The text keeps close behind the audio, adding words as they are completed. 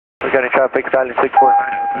County traffic, Valley 649.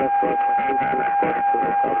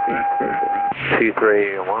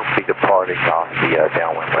 23, we'll be departing off the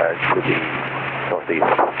downwind ledge to the northeast,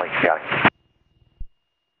 Lincoln County.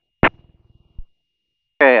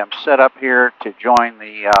 Okay, I'm set up here to join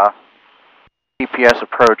the GPS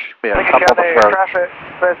approach. We have a couple of approach. Traffic,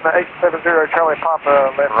 Cessna 870 Charlie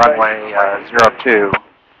Papa, left runway 02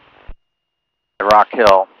 at Rock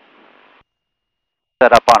Hill.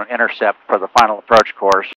 Set up on an intercept for the final approach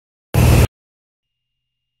course.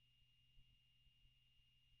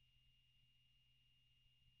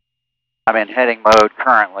 I'm in heading mode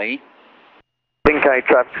currently. Lincoln County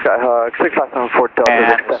traffic, 6574 Delta.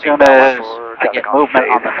 And as soon as I get movement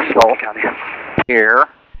on the needle here,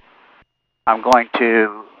 I'm going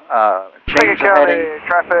to change the heading,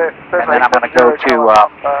 traffic, and then I'm going to go to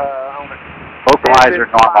localizer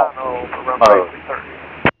normal mode.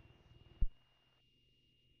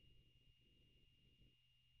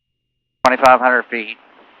 2,500 feet.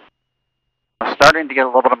 I'm starting to get a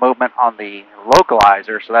little bit of movement on the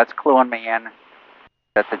localizer, so that's cluing me in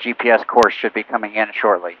that the GPS course should be coming in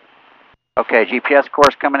shortly. Okay, GPS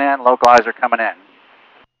course coming in, localizer coming in.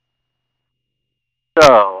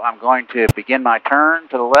 So I'm going to begin my turn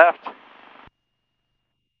to the left.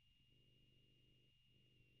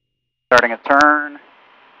 Starting a turn.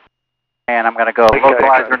 And I'm going to go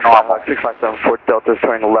localizer normal. 6574 Delta,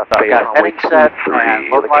 turning the left. So I've got heading set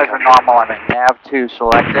and localizer normal. I'm in nav2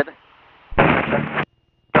 selected.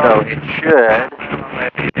 So it should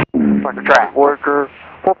track. Worker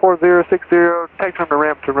 44060, take from the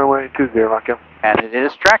ramp to runway 20, Rockhill. And it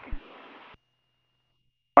is tracking.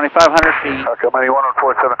 2,500 feet. Okay,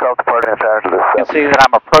 1047, call departing after this. You can see that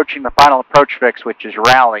I'm approaching the final approach fix, which is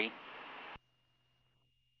rally.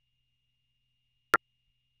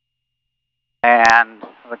 And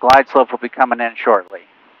the glide slope will be coming in shortly.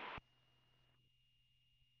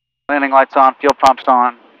 Landing lights on, fuel pumps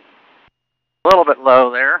on. A little bit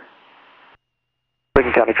low there.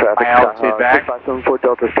 Lincoln County traffic. My altitude back. 6574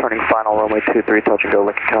 Delta is turning final, runway 23, touch and go,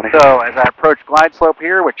 Lincoln County. So as I approach glide slope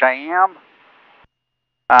here, which I am,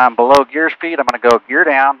 I'm below gear speed. I'm going to go gear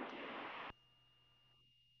down.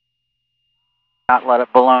 Not let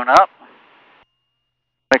it balloon up.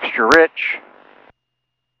 Mixture rich.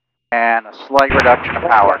 And a slight reduction of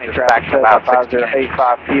power, just back to about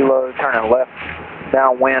 1685 kilo, turning left,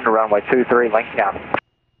 downwind, runway 23, Lincoln County.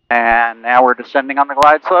 And now we're descending on the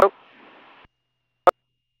glide slope.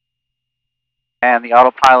 And the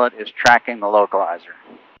autopilot is tracking the localizer.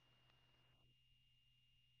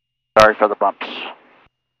 Sorry for the bumps.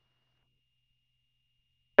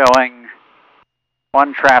 Showing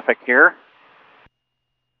one traffic here.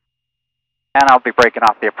 And I'll be breaking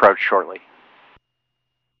off the approach shortly.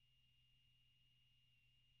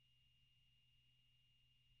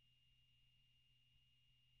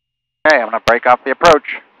 Okay, I'm going to break off the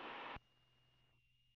approach.